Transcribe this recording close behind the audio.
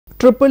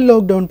Triple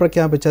lockdown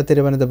പ്രഖ്യാപിച്ച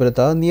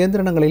തിരുവനന്തപുരത്ത്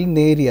നിയന്ത്രണങ്ങളിൽ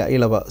നേരിയ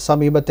ഇളവ്.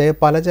 സമീപത്തെ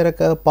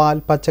പലചരക്ക്, പാൽ,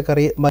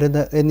 പച്ചക്കറി,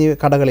 മരുന്ന് എന്നീ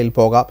കടകളിൽ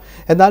പോകാം.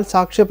 എന്നാൽ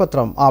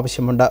സാക്ഷ്യപത്രം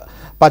ആവശ്യമുണ്ട്.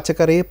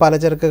 പച്ചക്കറി,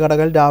 പലചരക്ക്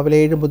കടകൾ രാവിലെ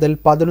 7 മുതൽ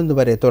 11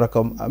 വരെ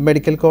തുറക്കും.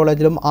 മെഡിക്കൽ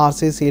കോളേജിലും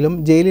RCCയിലും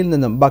ജയിലിൽ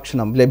നിന്നും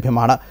ഭക്ഷണം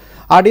ലഭ്യമാണ്.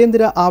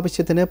 അടിയന്തര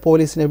ആവശ്യത്തിന്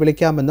പോലീസിനെ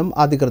വിളിക്കാമെന്നും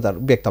അധികൃതർ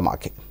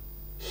വ്യക്തമാക്കി.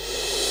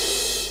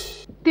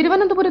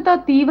 തിരുവനന്തപുരത്ത്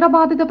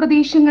തീവ്രബാധിത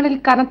പ്രദേശങ്ങളിൽ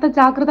കനത്ത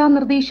ജാഗ്രതാ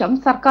നിർദ്ദേശം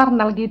സർക്കാർ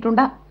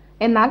നൽകിയിട്ടുണ്ട്.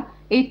 എന്നാൽ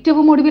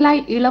ഏറ്റവും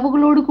ഒടുവിലായി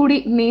ഇളവുകളോടുകൂടി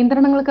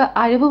നിയന്ത്രണങ്ങൾക്ക്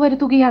അഴിവ്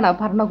വരുത്തുകയാണ്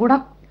ഭരണകൂടം.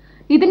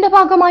 ഇതിന്റെ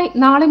ഭാഗമായി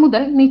നാളെ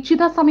മുതൽ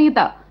നിശ്ചിത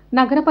സമയത്ത്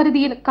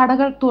നഗരപരിധിയിൽ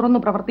കടകൾ തുറന്നു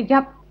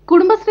പ്രവർത്തിക്കാം.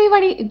 കുടുംബശ്രീ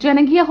വഴി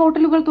ജനകീയ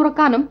ഹോട്ടലുകൾ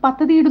തുറക്കാനും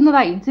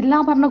പദ്ധതിയിടുന്നതായി ജില്ലാ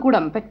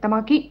ഭരണകൂടം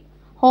വ്യക്തമാക്കി.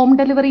 ഹോം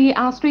ഡെലിവറിയെ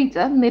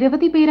ആശ്രയിച്ച്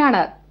നിരവധി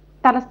പേരാണ്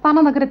തലസ്ഥാന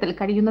നഗരത്തിൽ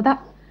കഴിയുന്നത്.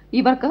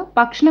 ഇവർക്ക്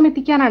ഭക്ഷണം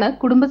എത്തിക്കാനാണ്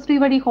കുടുംബശ്രീ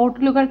വഴി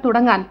ഹോട്ടലുകൾ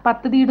തുടങ്ങാൻ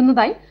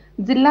പദ്ധതിയിടുന്നതായി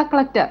ജില്ലാ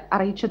കളക്ടർ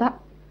അറിയിച്ചത്.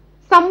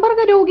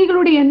 സമ്പർക്ക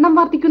രോഗികളുടെ എണ്ണം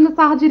വർദ്ധിക്കുന്ന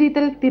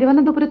സാഹചര്യത്തിൽ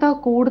തിരുവനന്തപുരത്ത്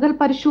കൂടുതൽ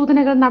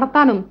പരിശോധനകൾ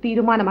നടത്താനും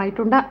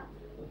തീരുമാനമായിട്ടുണ്ട്.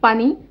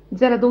 പനി,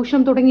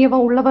 ജലദോഷം തുടങ്ങിയവ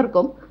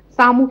ഉള്ളവർക്കും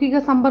സാമൂഹിക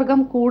സമ്പർക്കം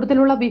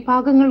കൂടുതലുള്ള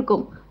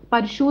വിഭാഗങ്ങൾക്കും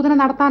പരിശോധന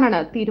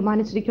നടത്താനാണ്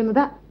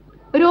തീരുമാനിച്ചിരിക്കുന്നത്.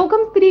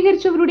 രോഗം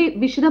സ്ഥിരീകരിച്ചവരുടെ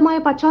വിശദമായ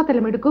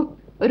പശ്ചാത്തലമെടുക്കും.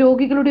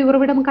 രോഗികളുടെ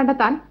ഉറവിടം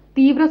കണ്ടെത്താൻ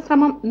തീവ്ര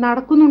ശ്രമം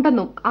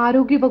നടക്കുന്നുണ്ടെന്നും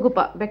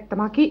ആരോഗ്യവകുപ്പ്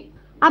വ്യക്തമാക്കി.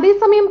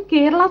 അതേസമയം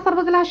കേരള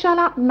സർവകലാശാല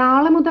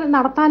നാളെ മുതൽ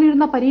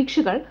നടത്താനിരുന്ന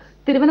പരീക്ഷകൾ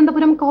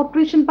തിരുവനന്തപുരം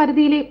കോർപ്പറേഷൻ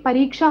പരിധിയിലെ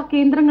പരീക്ഷാ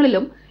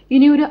കേന്ദ്രങ്ങളിലും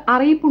ഇനിയൊരു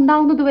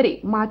അറിയിപ്പുണ്ടാവുന്നതുവരെ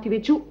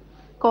മാറ്റിവെച്ചു.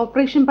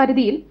 കോർപ്പറേഷൻ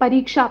പരിധിയിൽ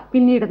പരീക്ഷ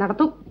പിന്നീട്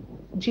നടത്തും.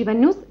 ജീവൻ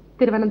ന്യൂസ്,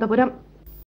 തിരുവനന്തപുരം.